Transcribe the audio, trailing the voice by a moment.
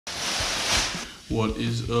What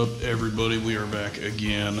is up, everybody? We are back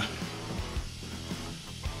again.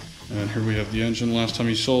 And here we have the engine. Last time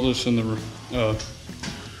you saw this in the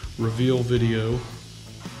reveal video,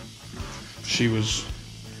 she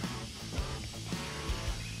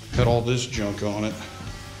had all this junk on it,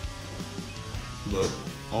 but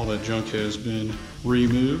all that junk has been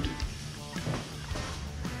removed.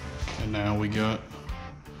 And now we got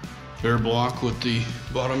bare block with the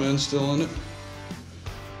bottom end still in it.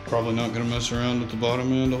 Probably not gonna mess around with the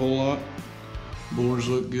bottom end a whole lot. Bores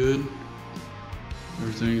look good.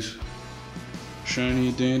 Everything's shiny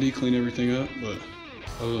and dandy, clean everything up, but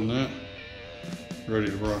other than that, ready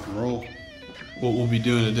to rock and roll. What we'll be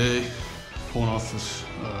doing today, pulling off this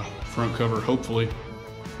front cover, hopefully,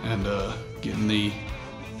 and getting the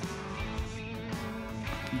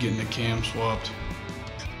cam swapped.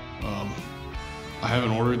 I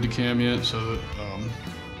haven't ordered the cam yet, so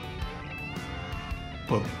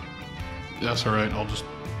but that's all right. I'll just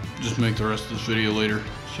make the rest of this video later.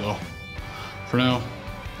 So for now,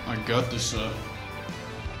 I got this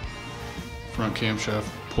front camshaft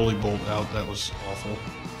pulley bolt out. That was awful.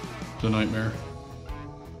 It's a nightmare.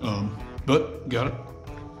 But got it.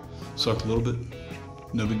 Sucked a little bit.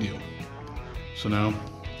 No big deal. So now I'm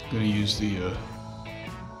gonna use the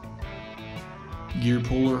gear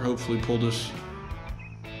puller. Hopefully pull this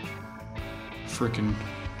freaking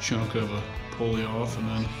chunk of a pulley off and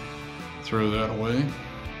then throw that away,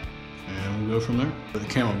 and we'll go from there. The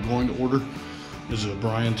cam I'm going to order is a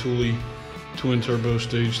Tooley twin turbo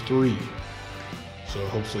stage 3, so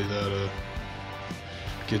hopefully that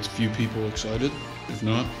gets a few people excited. If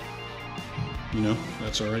not, you know,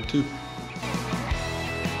 that's all right too.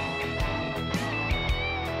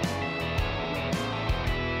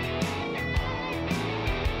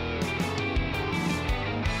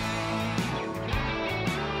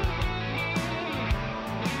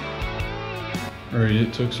 Alright,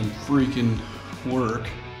 it took some freaking work,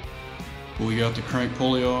 but we got the crank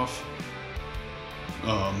pulley off,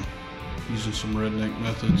 using some redneck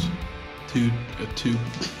methods.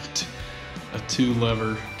 A two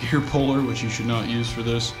lever gear puller, which you should not use for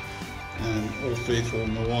this, and Old Faithful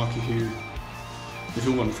in Milwaukee here. If it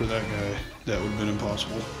wasn't for that guy, that would have been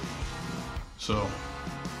impossible. So,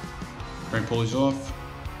 crank pulley's off,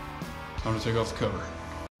 time to take off the cover.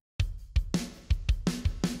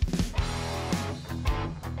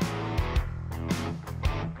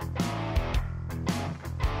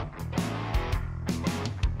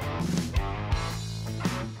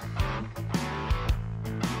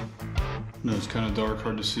 No, it's kind of dark,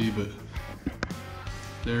 hard to see, but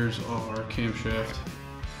there's our camshaft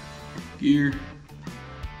gear,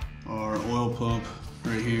 our oil pump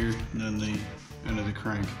right here, and then the end of the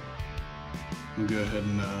crank. We'll go ahead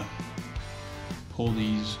and pull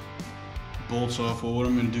these bolts off. Well, what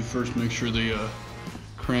I'm going to do first, make sure the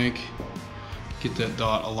crank, get that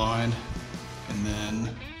dot aligned, and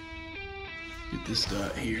then get this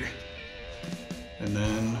dot here, and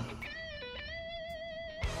then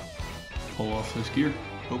pull off this gear.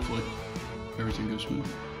 Hopefully everything goes smooth.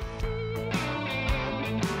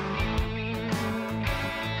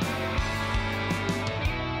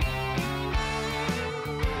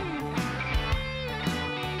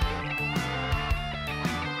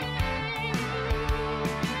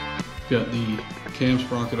 Got the cam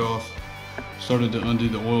sprocket off, started to undo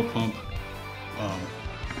the oil pump. I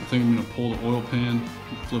think I'm going to pull the oil pan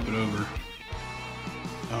and flip it over,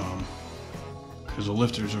 because the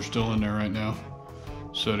lifters are still in there right now.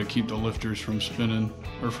 So to keep the lifters from spinning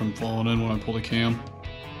or from falling in when I pull the cam.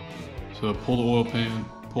 So pull the oil pan,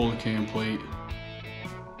 pull the cam plate,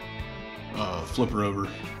 flip her over,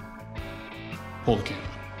 pull the cam,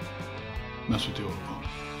 mess with the oil pump.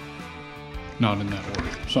 Not in that order,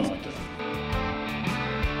 something like that.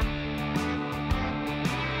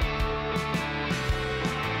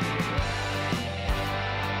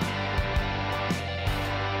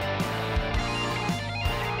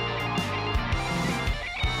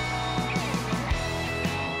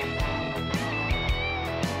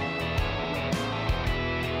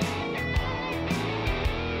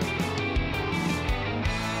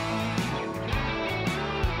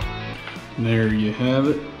 And there you have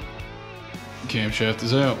it. The camshaft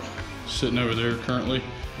is out. Sitting over there currently.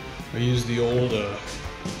 I used the old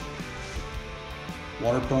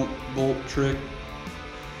water pump bolt trick.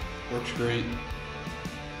 Works great.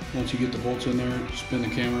 Once you get the bolts in there, spin the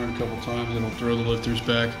camera a couple times, it'll throw the lifters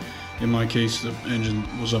back. In my case, the engine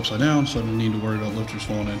was upside down, so I didn't need to worry about lifters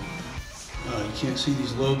falling in. You can't see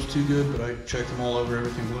these lobes too good, but I checked them all over.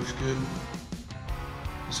 Everything looks good.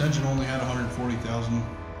 This engine only had 140,000.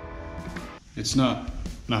 It's not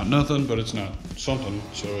nothing, but it's not something,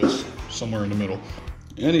 so it's somewhere in the middle.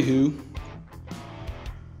 Anywho,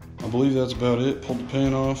 I believe that's about it. Pulled the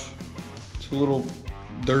pan off. It's a little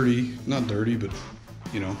dirty, not dirty, but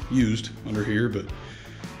you know, used under here, but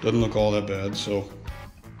doesn't look all that bad. So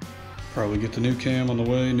probably get the new cam on the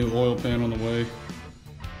way, new oil pan on the way.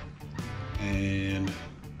 And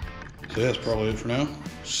so yeah, that's probably it for now.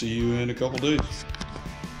 See you in a couple days.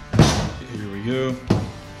 Here we go.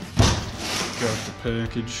 Got the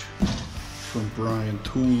package from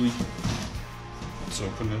Tooley. Let's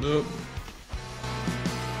open it up.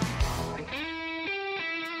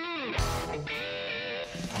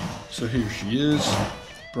 So here she is,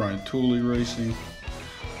 Tooley Racing,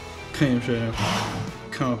 camshaft,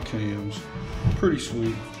 comp cams, pretty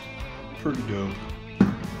sweet, pretty dope.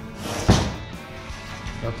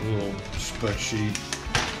 Got the little spec sheet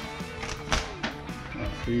right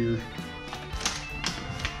here.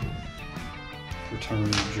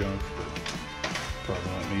 Return junk,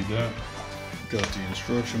 probably not need that. Got the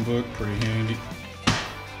instruction book, pretty handy.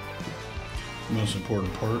 Most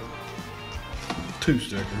important part, 2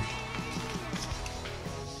 stickers.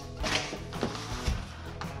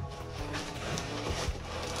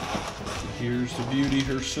 Here's the beauty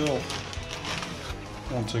herself.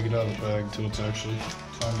 Won't take it out of the bag until it's actually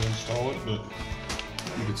time to install it, but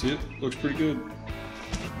you can see it, looks pretty good.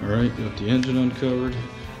 Alright, got the engine uncovered.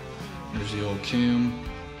 There's the old cam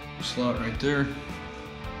slot right there.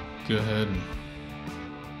 Go ahead and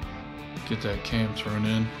get that cam thrown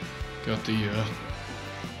in. Got the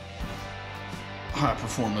high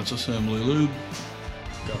performance assembly lube.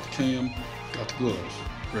 Got the cam, got the gloves,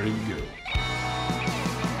 ready to go.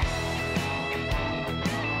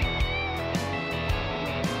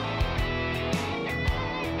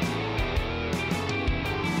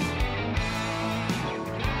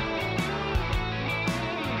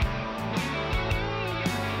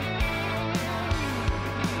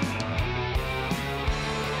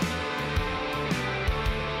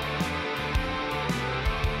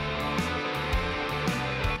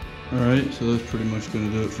 Alright, so that's pretty much going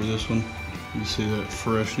to do it for this one. You see that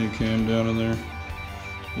fresh new cam down in there.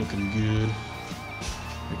 Looking good.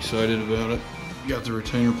 Excited about it. Got the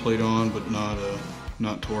retainer plate on, but not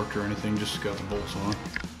torqued or anything, just got the bolts on.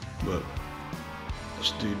 But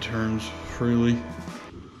this dude turns freely.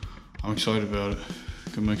 I'm excited about it.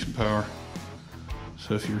 Gonna make some power.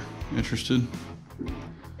 So if you're interested,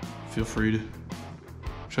 feel free to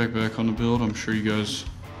check back on the build. I'm sure you guys,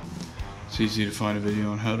 it's easy to find a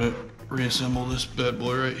video on how to reassemble this bad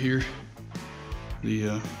boy right here.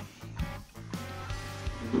 The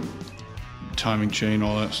timing chain,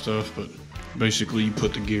 all that stuff, but basically you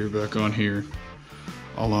put the gear back on here,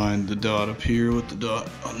 align the dot up here with the dot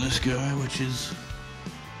on this guy, which is,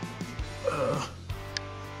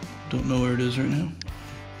 don't know where it is right now,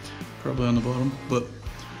 probably on the bottom, but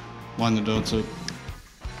line the dots up,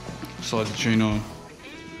 slide the chain on,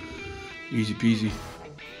 easy peasy.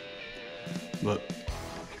 But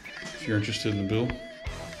if you're interested in the build,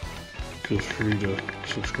 feel free to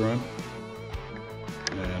subscribe,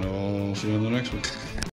 and I'll see you on the next one.